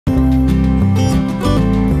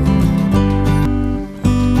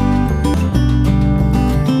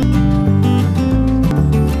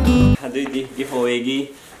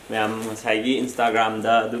Sidegi Mam Saigi Instagram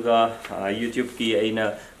da Duga YouTube ki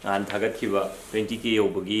aina ngan thagat kiba 20k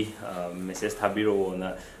yobagi message thabiro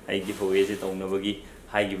na ai giveaway je tawnabagi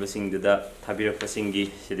hai basing da thabirak pasingi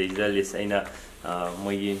sidai list aina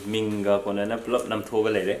moi minga konana plop nam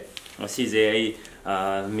thoga lere asi je ai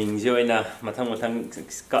mingje oina mathang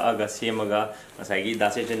ka aga semaga asai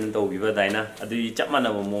dase chen to biba daina adu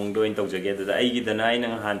chapmana mong do in tawjage da ai gi dana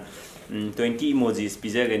aina han 20 emojis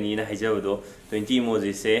pijagani na haijabdo 20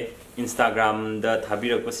 emojis se Instagram da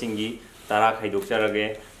thabirak pasingi tara khaidok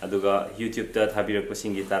charage aduga YouTube da thabirak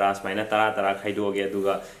pasingi tara smaina tara khaidoge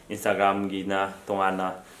aduga Instagram gi na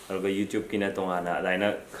tongana aduga YouTube ki na tongana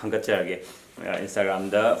daina khangkat charage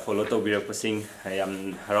Instagram da follow to birak pasing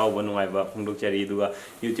yam harau banu ngai ba phungdok chari aduga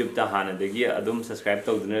YouTube ta hana dagi adum subscribe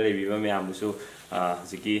to duna lebi ba me amusu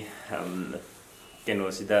ziki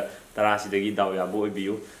keno sida tara sidagi daw ya bo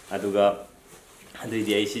biu aduga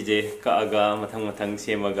adui ai sije ka aga mathang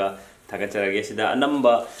semaga thagacharage sida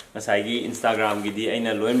anamba masai Instagram gi di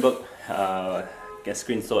aina loinbak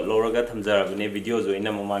screenshot loraga thamjarabane video jo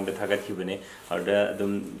ina mamang da thagat khibane arda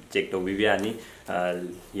adum check to bibiani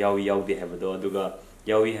yawi de habdo aduga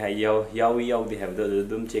yawi de habdo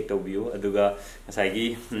adum check to view aduga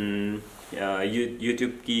masai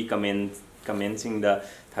YouTube ki commenting da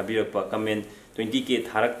thabirakpa comment 20k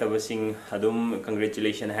tharak tabasing adum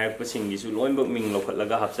congratulation hair pasing gisu loinbak ming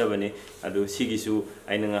lokatlaga hapsabane adu sigisu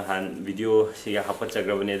aina han video siga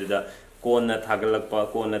hapachagrabane da kona thagalakpa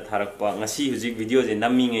kona tharakpa ngasi hujik video je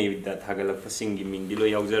namingai da thagalakpa singi mingi lo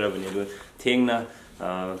yaujarabane do thengna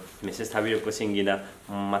message thabirakpa singi na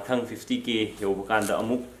mathang 50k yobakanda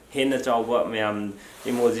amuk henna chawba mayam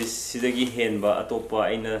emojis sidagi henba atopa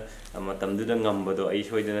aina matamduda ngambado ai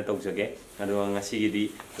soidana tawjage adu ngasi gidi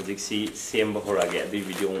hujik si semba horage adu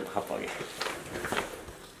video hapage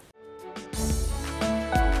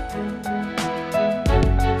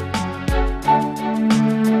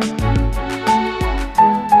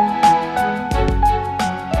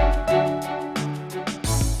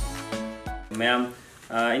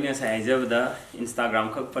ina sa ajabda Instagram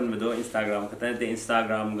khak panmado Instagram khata te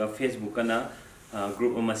Instagram ga Facebook kana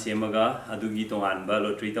group ama semaga adugi tongan ba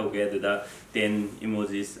lottery tawge aduda 10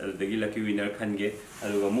 emojis adagi lucky winner khange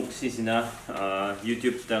aduga muksi sina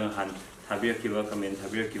YouTube tang han thabirakkiba comment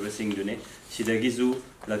thabirakkiba singdune sidagi ju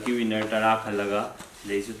lucky winner tara khalaga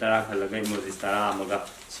leisu tara khalaga emojis tara amaga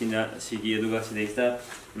sina sigi aduga sidaista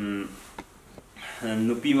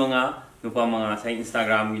nupi manga nupa manga sa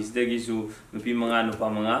Instagram gi sidagi su nupi manga nupa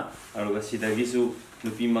manga aruga sidagi su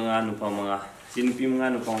nupi manga nupa manga si nupi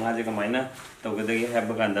manga nupa manga je kamaina tawgadagi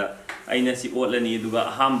haba kanda aina si otlani duga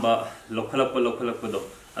ahamba lokhalakpa do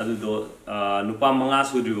adu do nupa manga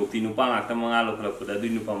su dribokti nupa ngakta manga lokhalakpa da du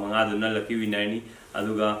nupa manga do na lucky winner ni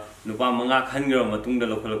aduga nupa manga khangra matungda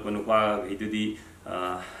lokhalakpa nupa gidudi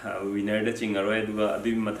winner da chingaroi aduga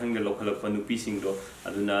adu mathang da lokhalakpa nupi singdo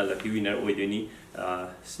aduna lucky winner oideni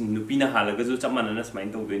nupina halaga jo chamana na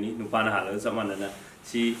smain tawdeni nupana halaga chamana na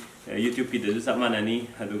si YouTube ki da jo chamana ni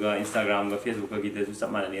aduga Instagram ga Facebook ki da jo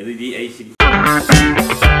chamana ni adui ai si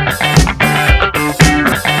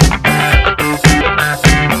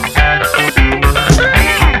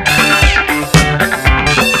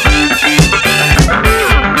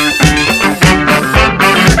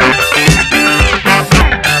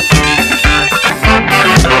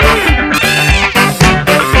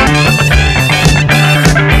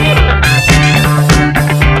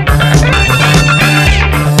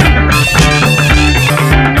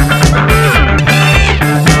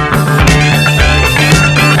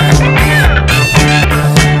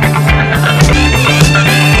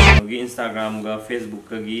Instagram ga Facebook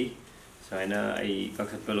ka gi saina ai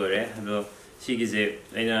kakhat pelore ado sigi je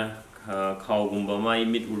aina khaw gumba mai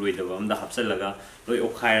mit uloi da bam da hapsalaga loi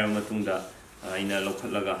okhaira matungda aina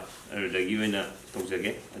lokhatlaga ardagi wena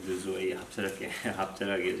tawjage adu zo ai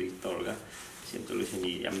hapsarage ji torga solution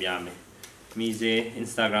ni yame mi je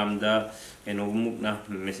Instagram da eno mukna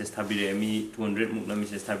message thabire mi 200 mukna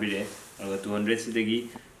message thabire aga 200 sidagi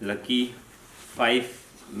lucky 5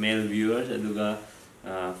 male viewers aduga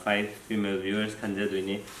 5 female viewers khanja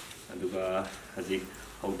doine aduga haji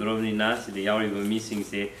hawdrobni na sidi yawriba mi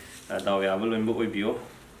singse daw yaba loinba oibio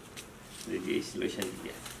sidi solution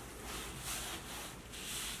dia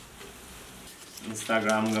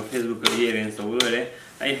Instagram ga Facebook ga yeren so lore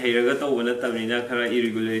ai heiraga tawna tamina khara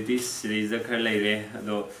irregularities sidi za khar leire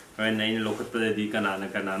ado ran nine lokatpa di kana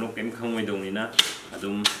no kem khangoi donina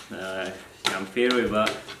adum yam fair oiba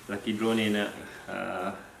lucky draw ne na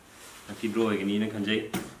lucky draw igni na khanjai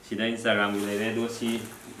sida Instagram gi leire do si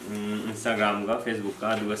Instagram ga Facebook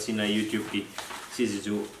ga do si na YouTube ki si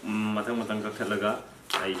ju matang ka khalaga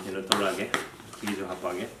ai jeno torage ꯁꯤꯒꯤꯁꯨ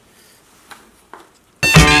ꯍꯥꯞꯄꯛꯑꯒꯦ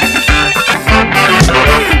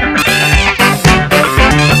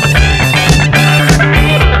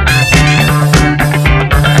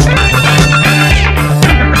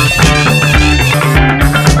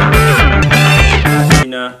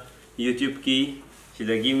YouTube ki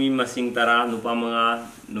sidagi mi masing tara nupa mga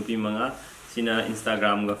nupi mga sina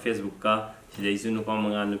Instagram ga Facebook ka sidai su nupa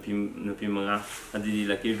mga nupi mga adidi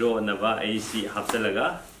lucky draw na ba ai si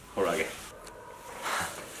hapsalaga horage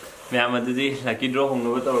myam adidi lucky draw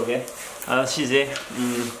hongno ba tawage sije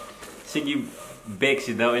sigi bag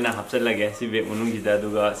sida oina hapsalage si bag unung gida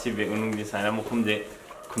duga si bag unung di sana mukhum je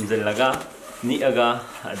khumjalaga ni aga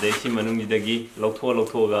adai si manung gidagi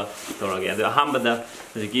loktho ga tawage adu ahambada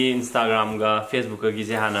Jadi Instagram ga Facebook ga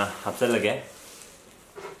je hana hapsalage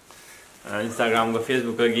Instagram ga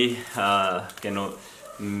Facebook ga keno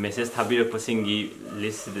message thabira pasingi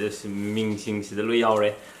list ming sing sida lo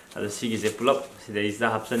yaure adu sigi je pulap sida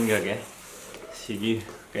isa hapsan ga ge sigi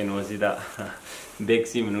keno sida bag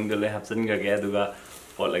si manung ga le hapsan ga ge aduga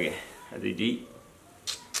polage adidi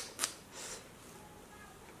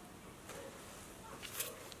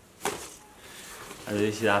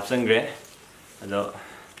adu sida hapsan gre ado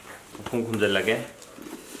kum lage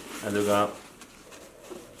aduga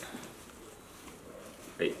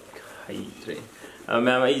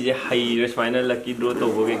ma'am ai je hai resmaina lucky draw to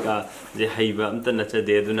boge ka je hai ba amta na cha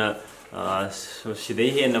de duna sidai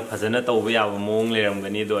he na phajana to ba ya mong leram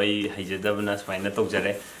gani do ai haijadabna smaina to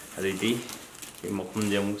jare aditi mokum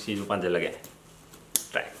je muk si pan lage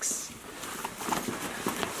tracks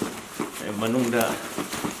manungda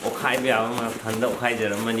okhai ba ma thanda okhai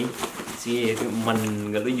jaramani si man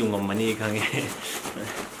ga lo yung mani khange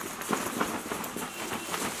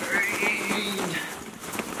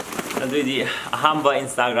adudi ahamba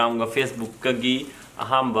Instagram ga Facebook ka gi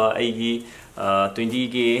ahamba ai gi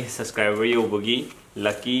 20k subscriber yobogi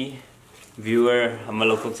lucky viewer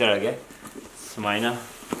amalo khokcharage sumaina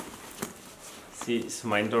si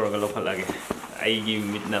sumain to ga lokhalage ai gi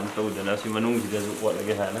mitnam to dana si manung ji da wat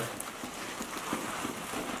lage hana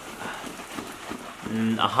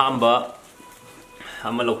ahamba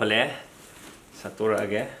amalo khale satora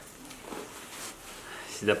age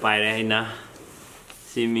sida paire haina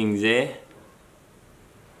si mingje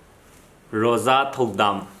roza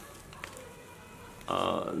thodam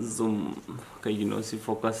zoom kaigino si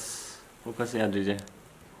focus ya dije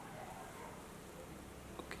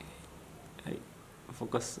okay hey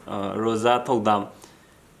focus roza thodam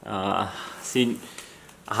si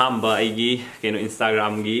ahamba aigi keno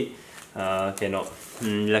Instagram gi keno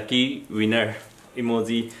lucky winner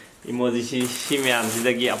emoji si myam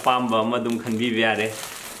sidagi apamba madum khanbi biare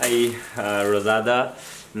ai rozada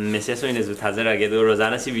message oine zu thajara ge do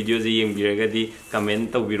rozana si video ji yeng biraga di comment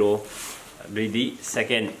to biro ready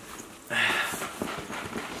second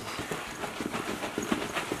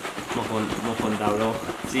mohon dawlo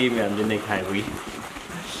si myam ji nei khai hui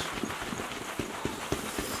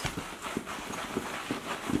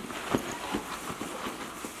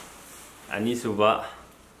ani suba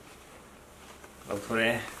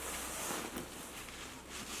authore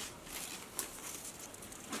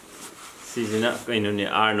Sijina kaino ne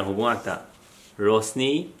ar na hobong akta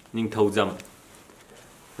Rosni Ningthaujam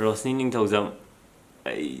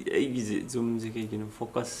ai gi zoom je kai kino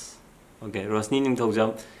focus okay Rosni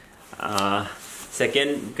Ningthaujam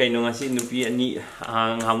second kaino ngasi nupi ani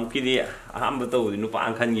hamki di ahamba to nupa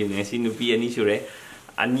angkhan gi ngasi nupi ani sure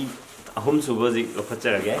ani ahum suba ji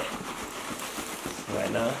lokacharage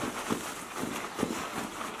right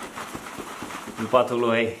nupa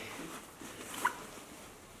tholo hai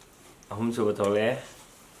ahum suba thole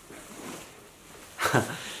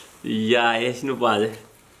ya es nupa je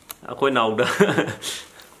akoi nauda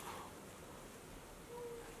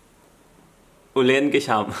ulen ke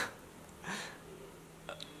sham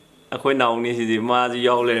akoi naw ni si ma ji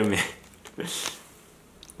yaw le me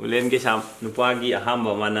ulen ke sham nupa gi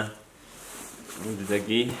ahamba mana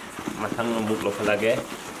dagi mathang amuk lokhalage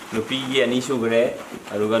nupi gi ani sugre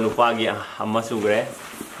aruga nupa gi amma sugre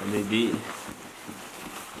adidi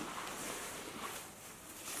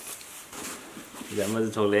Jama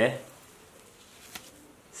thole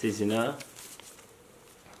sisina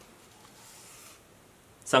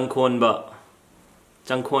changkhon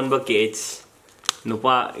ba cage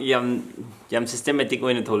nupa yam systematic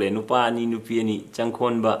oina thole nupa ani nupi ani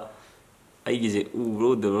changkhon ba ai gi je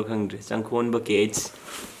uro do khangre changkhon ba cage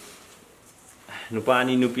nupa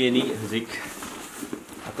ani nupi ani zik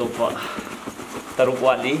atopa taruk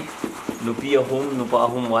wali nupi ahum nupa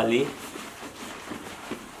ahum wali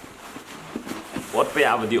ot pe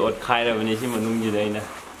abadi ot khai ra bani si manung ji daina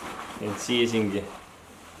en si sing je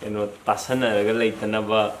keno tasanaraga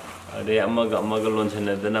leitanaba ade amaga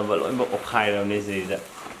lonsanadana loimba okhairamne sida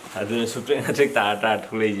aduna supreme attack ta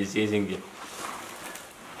thulei ji che singi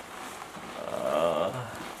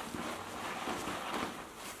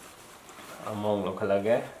among lo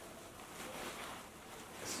khalage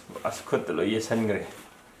as khut lo yesan gre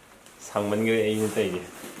sangman gre ai tai ji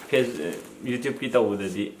YouTube ki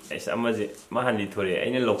tawudadi aisa amaje mahali thore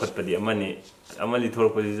aina lokhat padi amali thor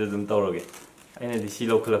padi dum tawroge aina di si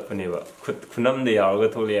lokhlak pane ba khunam de yaw ga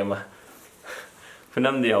thole ama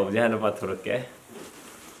khunam de yaw jana pa thorke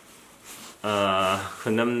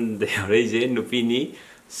khunam de yaw re je nupini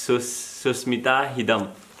susmita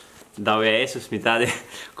hidam dawe susmita de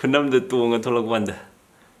khunam de tuang tholok banda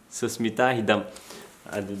susmita hidam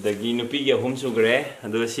adudagi nupi ge hum sugre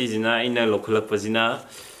adu si jina aina lokhlak pajina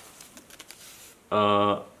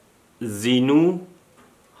Zinu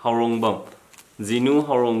Haurongbam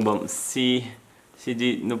si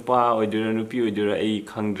di nupa oidura nupi oidura ai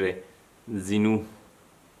khangdre Zinu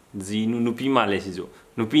nupi male si jo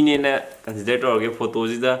nupi ne na consider torge photo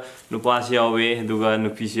sida nupa si yawe duga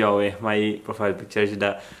nupi si yawe mai profile picture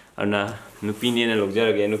sida ana nupi ne na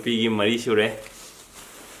logjarage nupi gi mari sure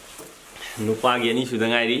nupa gi ani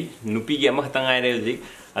sudangai ri nupi gi ama khata ngai re jik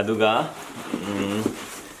aduga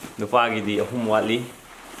nupa gi di ahum wali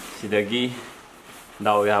sidagi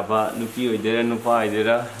daw yaba nupi oidera nupa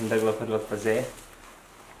oidera handak lakhat pase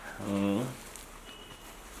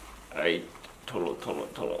ai tholo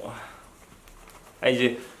ai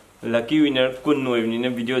je lucky winner kun noibni na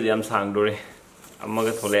video jam sang dore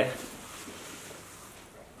amaga thole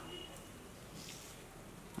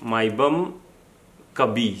maibam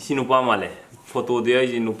kabi sinupa male photo de ai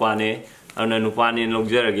je nupa ne ana nupa ne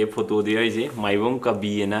logjarage photo de ai je maibam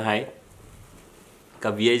kabi na hai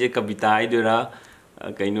kabi ai je kabita ai dora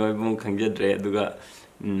kaino bum khangjadre aduga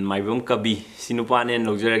maibam kabi sinupa ne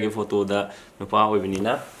logjarage photo da nupa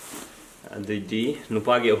oibnina adidi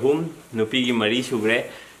nupa gi ahum nupi gi mari sugre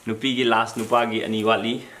nupi gi last nupa gi ani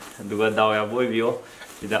wali aduga dawya boy bio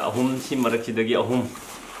sida ahum si marak sidagi ahum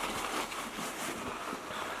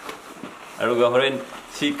aruga horen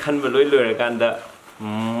si khanba loi kanda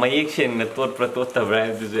mayek seng na tot tabra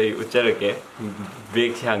du jai ucharake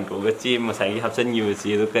bag sang ko ga chi masai gi hapsan gi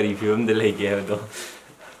chi do kari film de lege do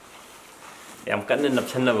yam kan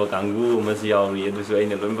napsan na ba kangu masi yawi du so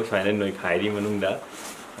aina loi ba saina noi khairi manungda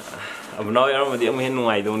abnaw yaramadi am hen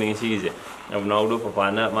nuai do ning si je abnaw do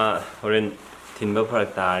papa na ma horen thinba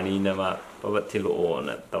pharak tarni na ma pabat thilo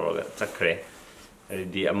na tawraga chakre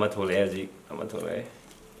di ama thole ji ama thole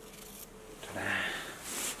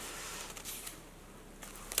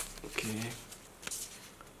okay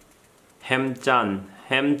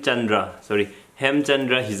Hemchandra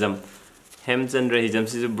Hizam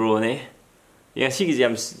si bro ne ya si gi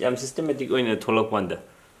yam systematic oina tholok wanda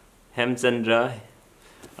Hemchandra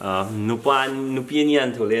nupi ni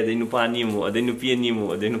an thole ade nupa ni mu ade nupi ni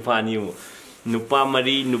mu ade nupa ni mu nupa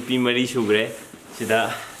nupi mari sugre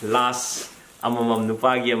sida last amamam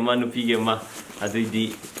nupa gi amma nupi gi amma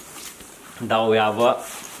adidi daw yaba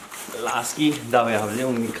last ki daw yaba le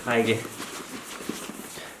ong khai ge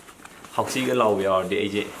hoksi ga law ya de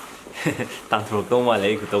je tan thro ko ma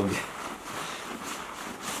le ku tong je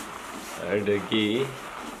adagi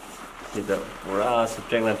sida pura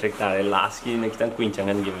subtract na track tare last ki na kitang queen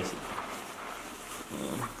changan ge mesi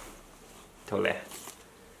thole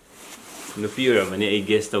nupi ora mani ai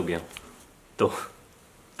guess to ge to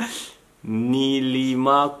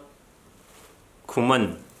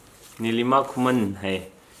Nilima Khuman hai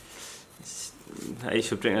ai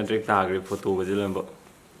subtract na track tare photo ga jelam ba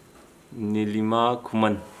Nilima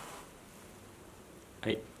Khuman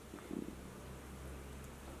ai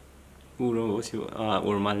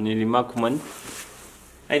urmal Nilima Khuman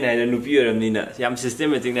ai nai na nupi oram ni na yam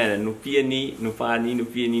systematic na nupi ani nupa ani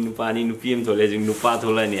nupi am thole jing nupa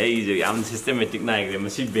thola ni ai je yam systematic na gre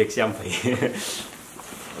masi back yam phai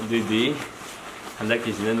didi handa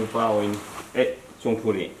kisina nupa oin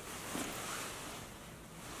chongthuri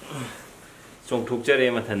chongthukjare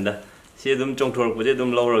mathanda si dum chongthor puje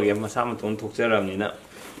dum lawrage masa ma ton thukjaram ni na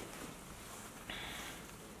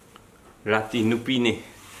rati nupi ne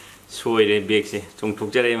soire bag se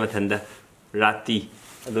chongthukjare mathanda rati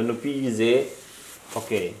ado nupi je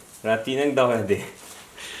okay rati nang daw de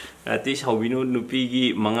rati saubinu nupi gi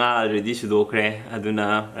manga already sudokre aduna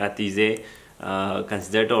rati je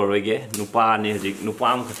consider to roge nupa ne hojik nupa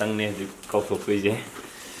am khatang ne hojik kauthokoi je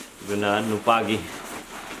aduna nupa gi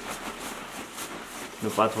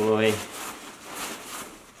nupa tholoi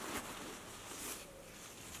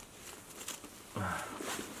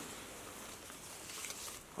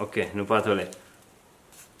okay nupa thole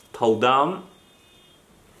thodam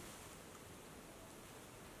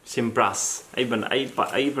Simpras ai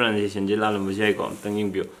pronunciation je la lambu jai ko tang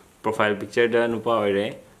ying bio profile picture da nupa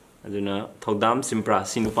oire aduna thodam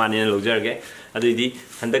Simpras si nupa ne logjarge adidi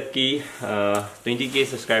handaki 20k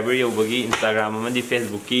subscriber yobagi Instagram amadi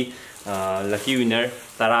Facebook ki lucky winner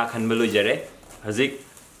tara khanba lojare hazik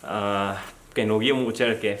kenogi mu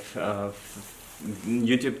charke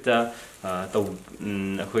YouTube ta to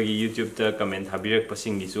khoi YouTube ta comment habirak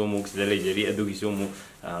pasing gi so mu sida lejari adu gi so mu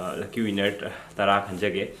lucky winner tara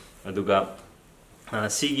khanjage aduga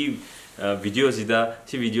sigi video sida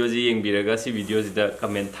si video ji yengbiraga si video sida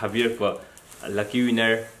comment habirak pa lucky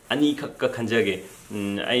winner ani khak khanjage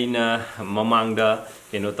aina mamangda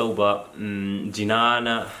keno tauba jina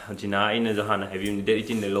aina johana habi de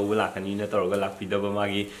itin lo lakani na toroga lakpidaba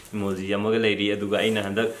magi emoji amaga leiri aduga aina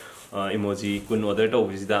handak emoji kun order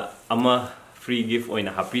tawbisida ama free gift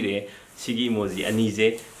oina hapire sigi emoji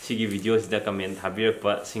anije sigi video sida comment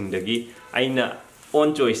habirakpa singdagi aina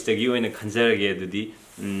on choice tagi oina khanjarage adudi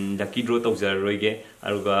lucky draw tawjaroige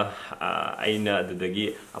aruga aina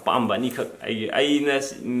adudagi apamba ni khak aina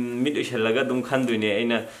mid ushalaga dum khanduine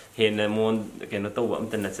aina hena mon keno tawba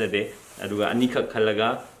amta nachade aduga ani khak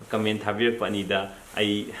khalaga comment habirakpa anida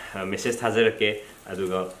ai message thajarake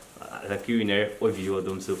aduga lucky winner oi video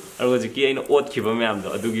dum su aruga jiki aina ot khiba myam do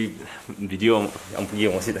adugi video ampugi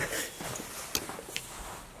ngosida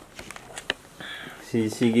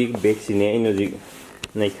sigi back sine aina jik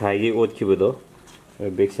nai khai gi ot khiba do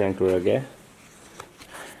back sang turage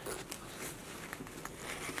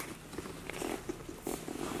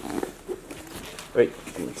wait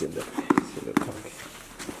it's in the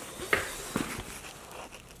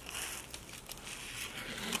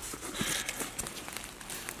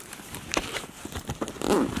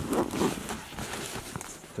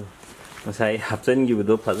masai hapsan gi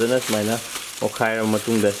budo phajana smaina okhaira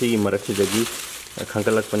matungda sigi maraksidagi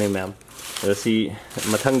khangkalak pane ma'am si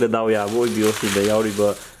mathang da daw ya boy bio si da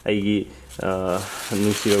yauriba aigi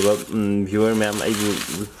nusiroba viewer ma'am aigu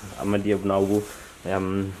amadi abnaugu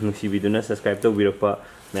yam nusibiduna subscribe to birapa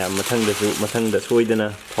ma'am mathang da soidana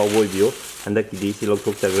phawboy bio handaki di si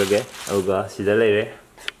lokthok chagrage auga sida leire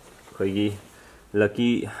khoigi lucky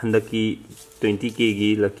handaki 20k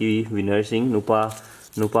gi lucky winner sing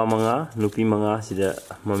nupa manga nupi manga sida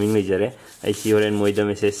maming lejare ai si horen moida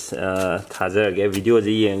message thajarage video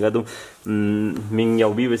ji yenga dum ming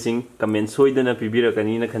yaubi basing comment soidana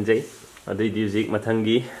pibirakani na khanjai adai music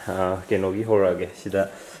mathangi kenogi horage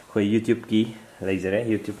sida khoi YouTube ki lejare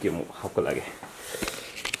YouTube ki mu hakolage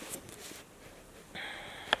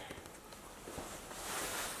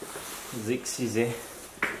zik size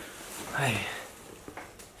hai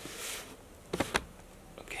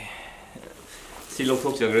si lok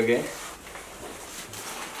thok chagrage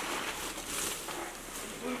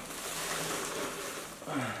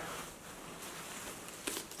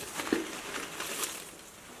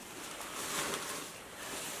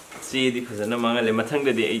si di phajana mangale mathang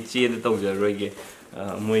da di ai che da tawjaroige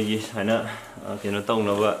moigi hana keno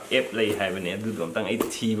tawnaba app lei haibane adu dom tang ai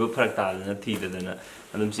thiba pharak ta na thidadana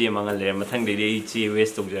adum si mangale mathang da di ai che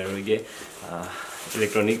waste tawjaroige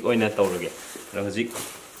electronic oina tawrage hojik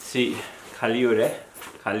si khali ore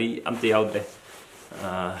khali amte yaudre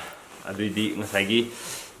aduidi ngasagi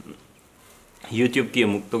YouTube ki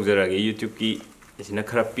amuk tawjarage YouTube ki isina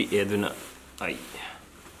khara pi eduna ai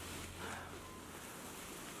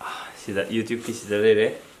sida YouTube ki sida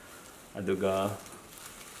lere aduga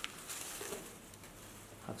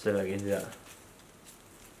hapsalage sida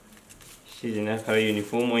sijina khara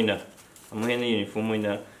uniform oina amhena uniform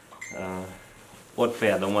oina ot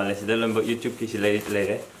fa do male sida lamba YouTube ki sila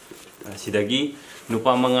lere sidagi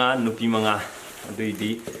nupa manga nupi manga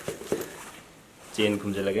aduidi chain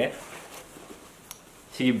khumjalage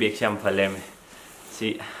si bag sham phalem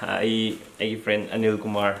si ai friend Anil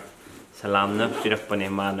Kumar salam na pirak pane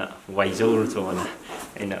mana waizor chona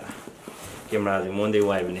aina camera ji monde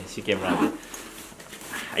wai bane si camera ji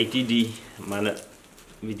ITD mana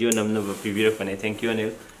video namna ba pirak pane thank you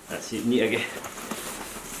Anil si ni age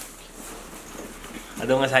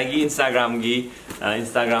adonga saigi Instagram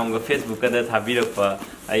ga Facebook da thabirak pa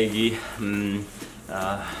aigi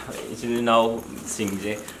isin now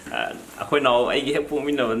singje akhoi now aigi hepu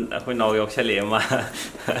min akhoi now yoksale ma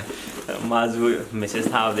mazu message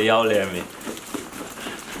thaw de yaw le me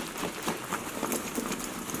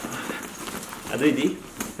adidi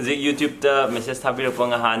je YouTube ta message thabirak pa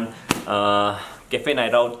ngahan cafe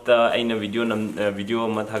night out aina video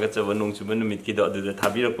ma thaga chaba nong chuba numit ki do adu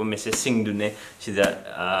thabirak pa message sing dune sida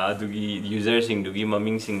adugi user sing dugi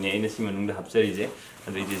maming sing ne aina simanung da hapchari je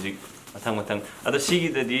adidi mathang ado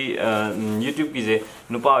sigi da di YouTube ki je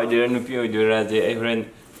nupa oidera nupi oidera je ai horen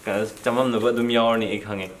chamamnaba adum yawarni ai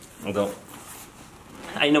khange ado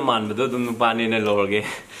aina manbado adum nupani na lorge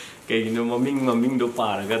kaigino maming do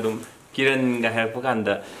paraga adum kiran ga harpa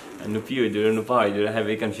kanda nupi oidura nupa oidura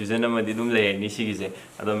have confusion amadi adum le ni sigise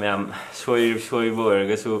adum yam soi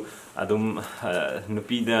boerga su adum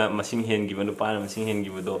nupi da masing hen giba nupa na masing hen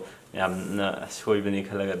giba do yam na soi bani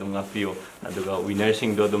khalaga adum apio aduga winner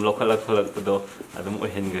sing do adum lokal do adum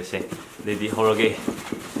ohen gase dedi horoge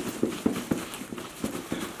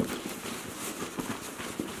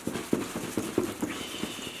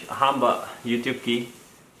hamba YouTube ki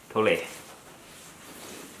thole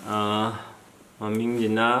maming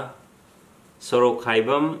jina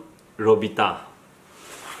Sorokhaibam Robita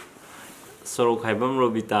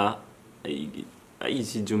ai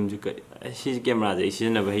si zoom ju kai si camera ja isi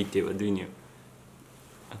na ba hite ba duini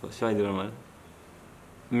ako swai do mal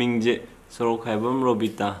mingje Sorokhaibam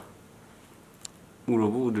Robita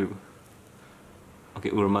urobu udru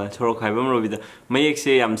okay urmal Sorokhaibam Robita mayek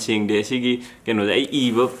se yam sing de sigi keno ai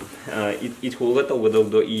iba I thoga to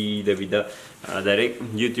do I de vida direct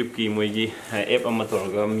YouTube ki moigi app ama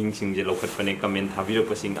torga ming sing je lokhat pane comment thabiro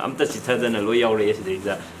pasing amta chithadana lo yaure es de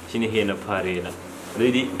ja sine hena phare na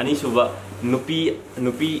ready ani suba nupi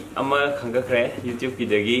ama khanga khre YouTube ki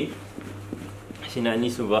dagi sina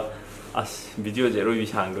ani suba as video zero bi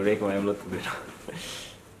sang do re ko am lo tu de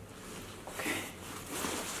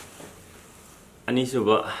ani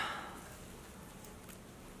suba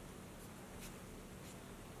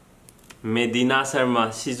Medina Sharma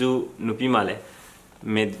Siju Nupi Male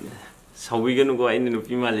Med Sawigan go in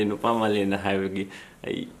Nupi Male Nupa Male na Highway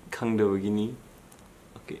I Kang the Begini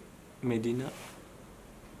okay Medina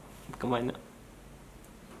come on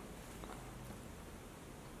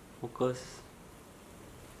focus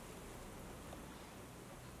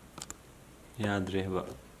Yadre ba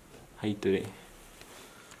Haitre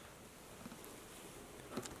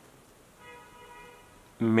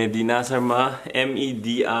Medina Sharma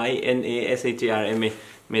Medina Sharma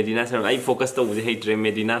Medina Sharma I focus to the hate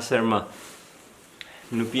Medina Sharma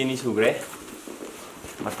Nupi ni sugre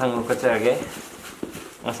Matang Lokachage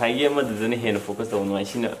Asai ma dudani hen focus to no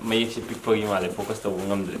sina may si pikpagi male focus to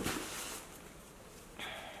ngamdre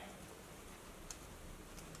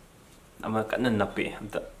ama kanan napi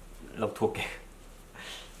amta lawthoke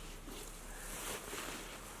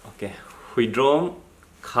okay huidrom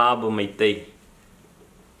khab maitai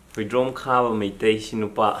Huidrom khaba maitai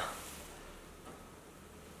sinupa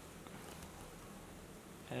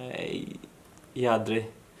yadre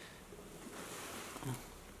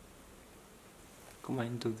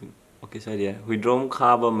kumain to okay sorry Huidrom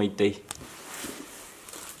khaba maitai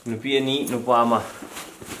nupi ani nupa ma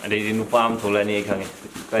adai nupa am thola ni khange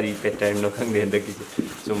kari pattern no khang de ndaki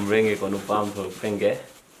sumrenge ko nupa am thol penge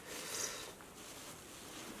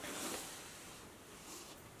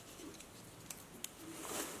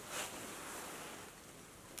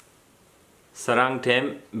Sarang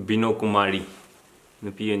Them Bino Kumari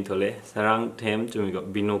Nupi Thole Sarang Them Chumigo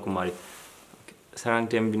Bino Kumari Sarang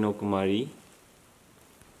Them Bino Kumari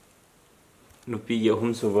Nupi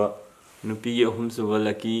Yahum Suba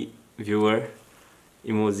lucky viewer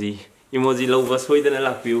emoji low was hoidana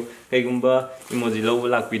lakpiu kaigumba emoji low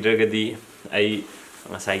lakpidragadi ai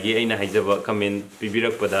ngasagi aina haijaba comment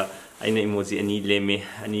pibirakpada aina emoji ani leme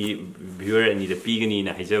ani viewer ani da pigani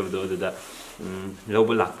na haijabado da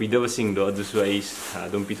Lobo lakpidaba singdo adusu ai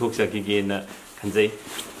adum pithok sakige na khanjai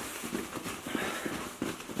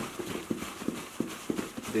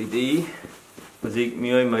dei hojik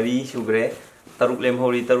mioi mari sugre taruk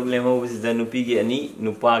lemhori bisi nupi gi ani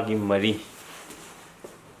nupa gi mari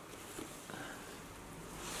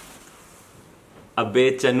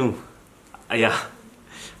abe chanu aya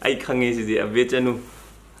ai khange si abe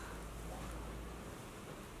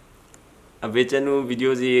chanu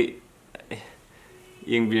video ji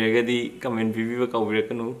Yang biragadi comment bibi ka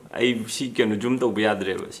ubirakanu ai si kenu zoom to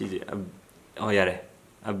biadre ba si oh yare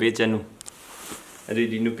abe chanu adi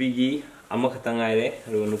di nupi gi ama khatang ai re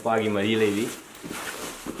ro nupa gi mari leidi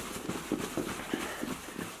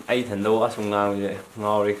ai thando asunga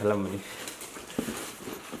ngaure khalamani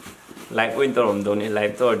like point to rom do ni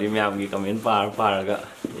like to di myam gi comment par ga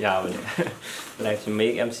ya bane like to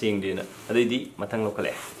make am seeing dina adi di mathang lokale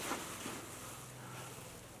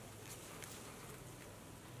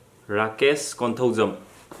Rakesh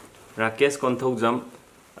Konthojam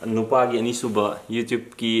nupa gi ani suba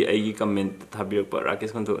YouTube ki ai comment thabirak pa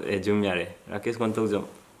Rakesh Konthojam zoom yare Rakesh Konthojam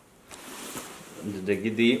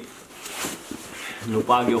dagidi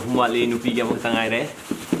nupa gi humali nupi gi am tangai re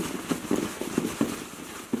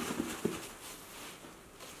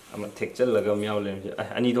ama thekchal laga miaw le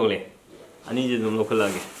ani dole ani je dum lokal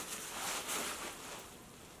lage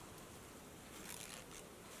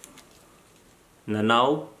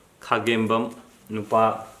Nanau Khagembam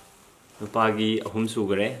nupagi ahum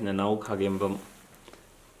sugare Nanau Khagembam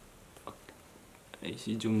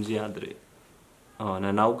si jumji adre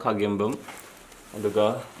Nanau Khagembam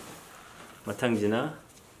aduga matangjina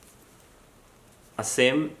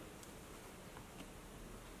Asem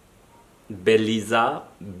Beliza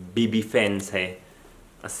Bibi fans hai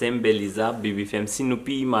Asem Beliza Bibi fans si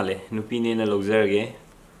nupi male nupi ne na logzarge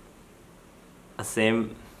Asem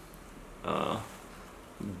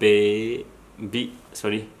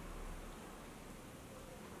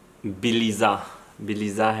Beliza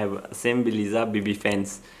have Asem Beliza Bibi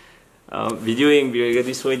fans video yang biraga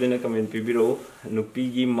di soidana comment pibiro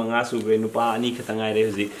nupi gi manga sugre nupa ani khatangai re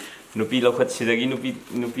hoji nupi lokhat sidagi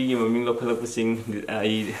nupi gi maming lokhat sing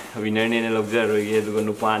ai winner ne na logjar roge aduga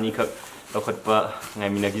nupa ani khak lokhat pa ngai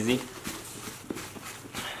minagi ji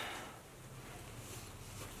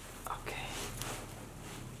okay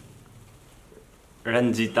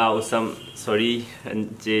Ranjita Usam sorry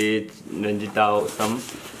Ranjita Usam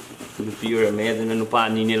nupi ora me aduna nupa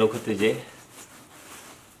ani ne lokhat je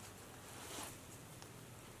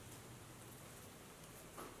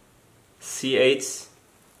CH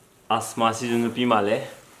Asma si nupi male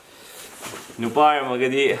nupa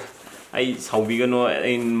magadi ai saubigano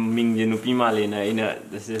in ming je nupi male na ina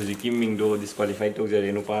hujiki ming do disqualified to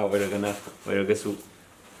jare nupa oiragana oiragasu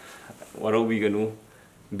warobiganu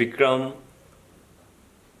Bikram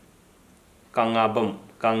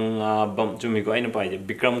Kangabam chumi ko ai nupa je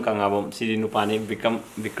Bikram Kangabam si nupa ne Bikram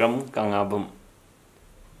Kangabam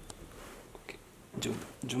okay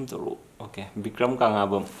jum to okay Bikram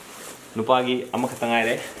Kangabam nupagi ama khatangai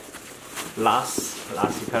re last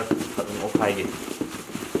khar khatam okhai ge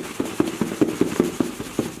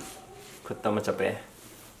khatam chape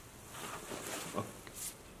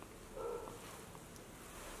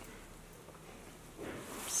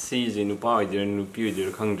si je nupa ide nupi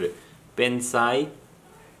ide khangre Pensai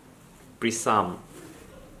Prisam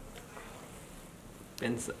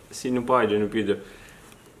si nupa ide nupi ide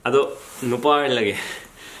ado nupa lage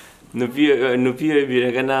nupi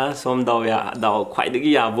biragana som daw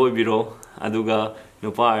khwaidagi ya boy biro aduga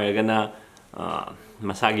nupa biragana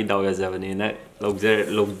masagi daw ya javani na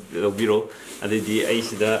logbiro adidi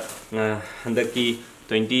aisida handaki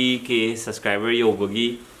 20k subscriber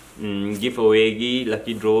yobagi giveaway gi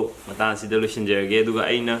lucky draw mata sida losinjerage aduga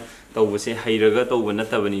aina tawbase hairaga tawba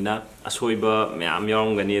natabani asoiba myam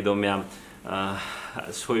yaramgani do myam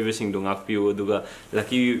soiba sing do ngakpiu aduga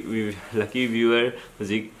lucky viewer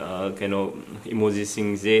hozik keno emoji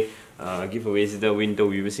sing je giveaways da win to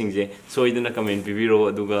view sing je soidana comment pibiro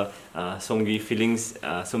aduga somgi feelings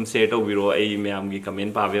some share to biro ai myam gi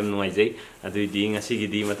comment pabem noi je adu di ngasi gi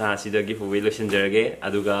di mata sida giveaway losinjerage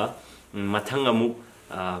aduga mathang amu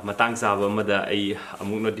matang saba mada ai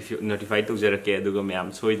amuk notify to jarake aduga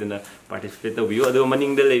myam soidana participate to view adu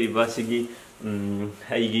maning da leriba sigi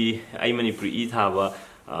ai manipuri I thaba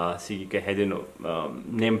sigi ka hedeno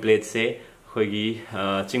nameplate se khoigi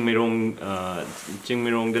chingmirong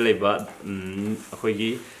da leba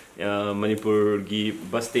khoigi manipur gi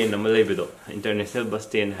bus stand ama lebedo international bus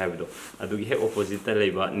stand habedo adugi he opposite ta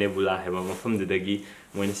leba nebula heba mafam dagi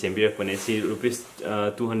moina sembirak pane si rupees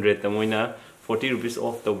 200 ta moina 40 rupees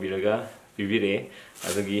off to biraga bibire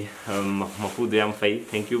adugi mafu yam fai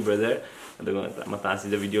thank you brother mata si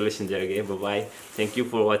the video lesson jarage bye bye thank you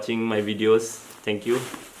for watching my videos thank you